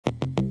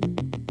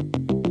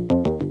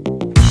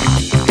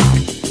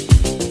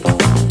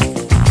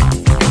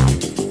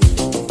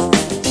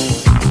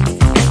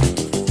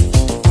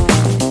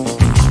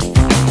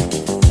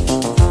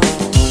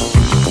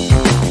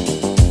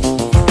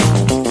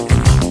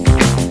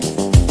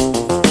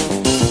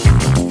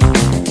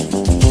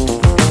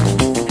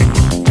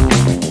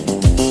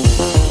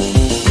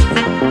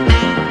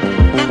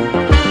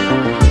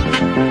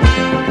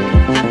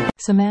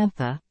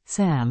Samantha,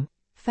 Sam,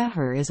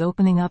 Feher is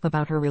opening up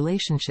about her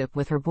relationship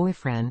with her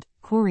boyfriend,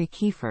 Kory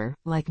Keefer,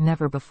 like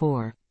never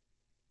before.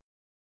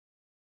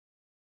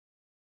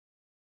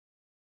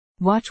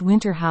 Watch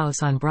Winter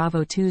House on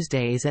Bravo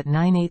Tuesdays at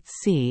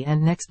 9/8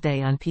 and next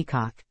day on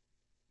Peacock.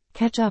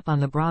 Catch up on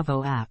the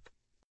Bravo app.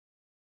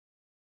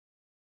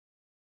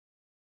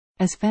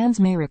 As fans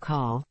may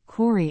recall,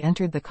 Kory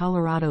entered the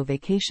Colorado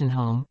vacation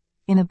home,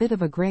 in a bit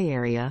of a gray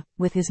area,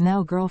 with his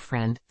now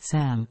girlfriend,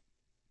 Sam.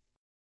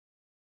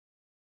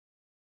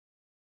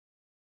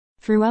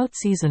 Throughout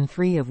Season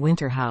 3 of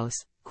Winter House,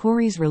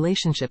 Kory's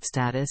relationship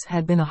status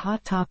had been a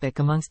hot topic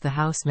amongst the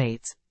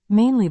housemates,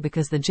 mainly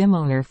because the gym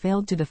owner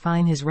failed to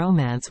define his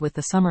romance with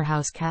the Summer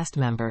House cast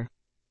member.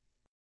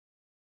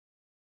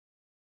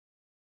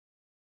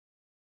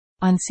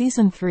 On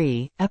Season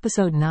 3,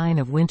 Episode 9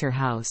 of Winter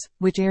House,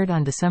 which aired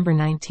on December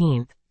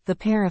 19, the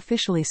pair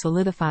officially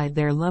solidified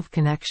their love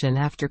connection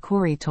after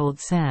Kory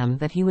told Sam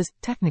that he was,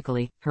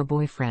 technically, her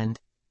boyfriend.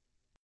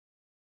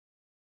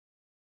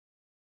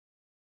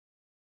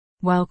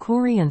 While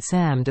Kory and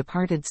Sam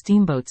departed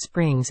Steamboat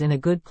Springs in a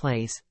good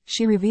place,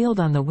 she revealed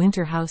on the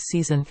Winter House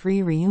Season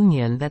 3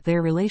 reunion that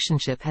their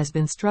relationship has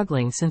been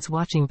struggling since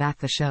watching back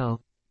the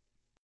show.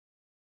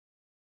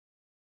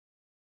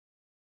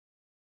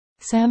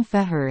 Sam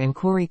Feher and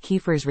Kory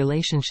Keefer's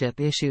relationship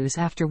issues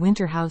after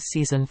Winter House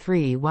Season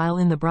 3. While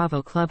in the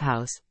Bravo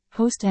clubhouse,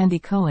 host Andy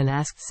Cohen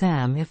asked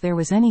Sam if there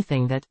was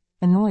anything that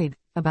annoyed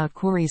about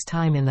Kory's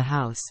time in the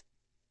house.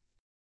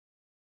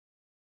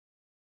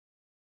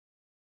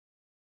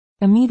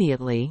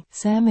 Immediately,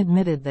 Sam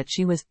admitted that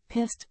she was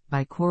pissed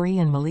by Kory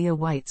and Malia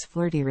White's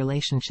flirty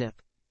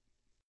relationship.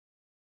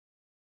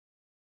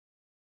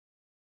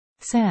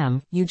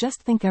 "Sam, you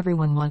just think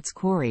everyone wants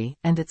Kory,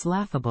 and it's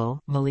laughable,"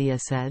 Malia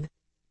said.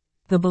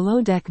 The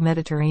Below Deck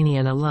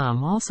Mediterranean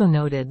alum also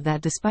noted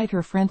that despite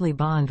her friendly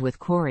bond with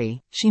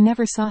Kory, she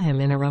never saw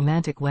him in a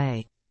romantic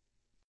way.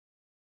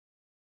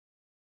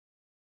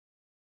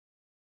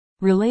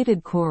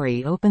 Related,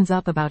 Kory opens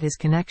up about his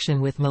connection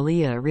with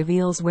Malia,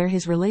 reveals where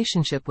his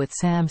relationship with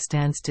Sam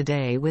stands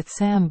today. With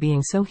Sam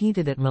being so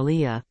heated at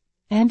Malia,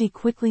 Andy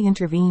quickly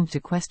intervened to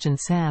question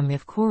Sam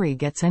if Kory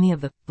gets any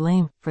of the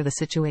blame for the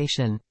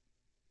situation.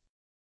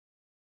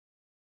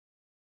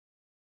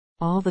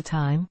 "All the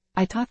time.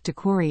 I talk to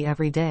Kory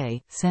every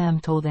day," Sam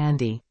told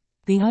Andy.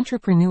 The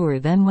entrepreneur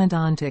then went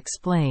on to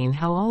explain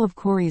how all of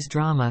Kory's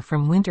drama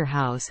from Winter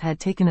House had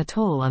taken a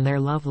toll on their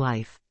love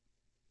life.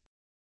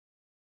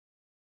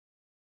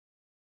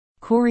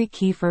 Kory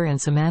Keefer and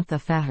Samantha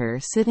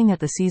Feher sitting at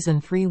the Season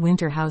 3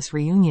 Winter House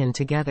reunion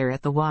together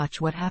at the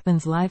Watch What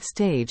Happens live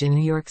stage in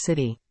New York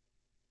City.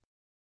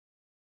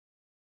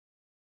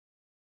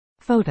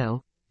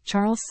 Photo: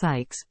 Charles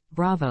Sykes,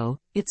 Bravo.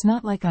 "It's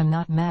not like I'm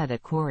not mad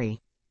at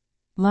Kory.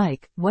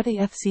 Like, what a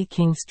FC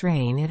King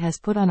strain it has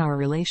put on our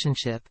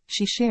relationship,"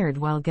 she shared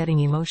while getting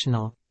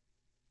emotional.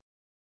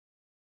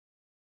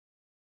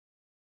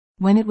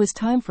 When it was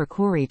time for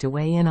Kory to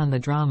weigh in on the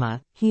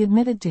drama, he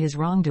admitted to his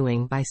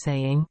wrongdoing by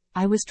saying,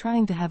 "I was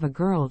trying to have a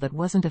girl that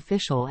wasn't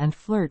official and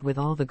flirt with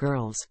all the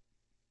girls."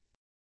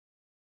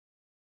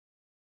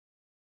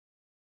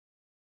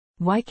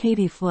 Why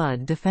Katie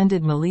Flood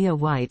defended Malia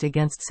White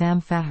against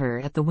Sam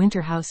Feher at the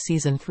Winter House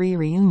Season 3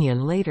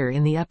 reunion. Later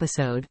in the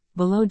episode,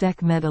 Below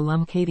Deck Med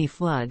alum Katie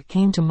Flood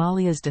came to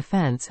Malia's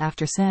defense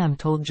after Sam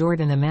told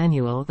Jordan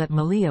Emanuel that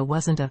Malia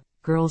wasn't a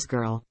girl's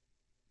girl.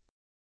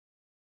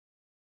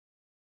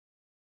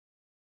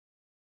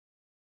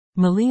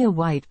 Malia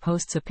White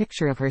posts a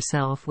picture of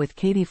herself with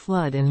Katie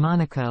Flood in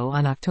Monaco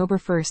on October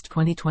 1,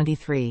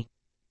 2023.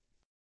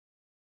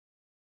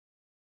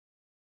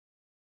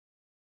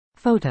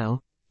 Photo: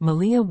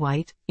 Malia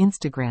White,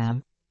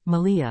 Instagram.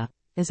 "Malia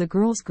is a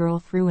girl's girl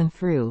through and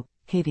through,"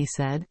 Katie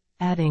said,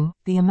 adding,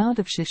 "The amount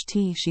of shish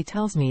tea she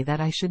tells me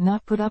that I should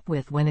not put up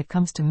with when it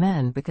comes to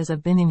men because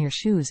I've been in your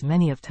shoes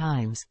many of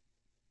times."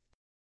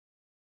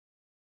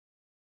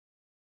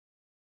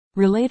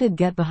 Related,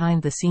 get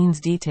behind-the-scenes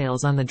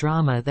details on the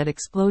drama that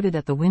exploded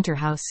at the Winter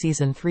House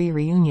Season 3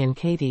 reunion.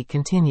 Katie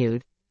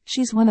continued,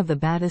 "She's one of the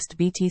baddest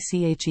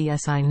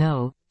BTCHES I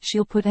know.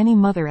 She'll put any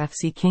mother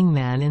FC King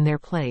man in their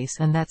place,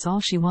 and that's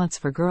all she wants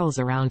for girls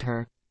around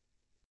her."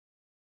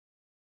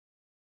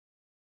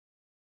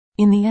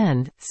 In the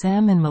end,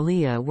 Sam and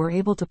Malia were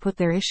able to put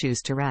their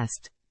issues to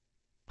rest.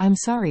 "I'm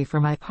sorry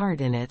for my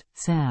part in it,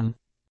 Sam.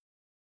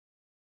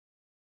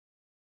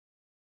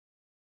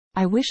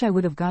 I wish I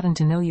would have gotten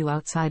to know you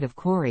outside of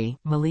Kory,"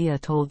 Malia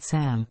told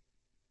Sam.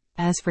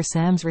 As for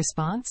Sam's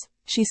response,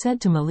 she said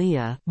to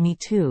Malia, "Me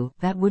too,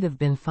 that would have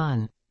been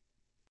fun."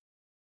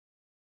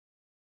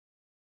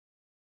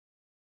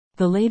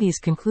 The ladies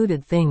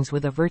concluded things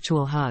with a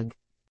virtual hug.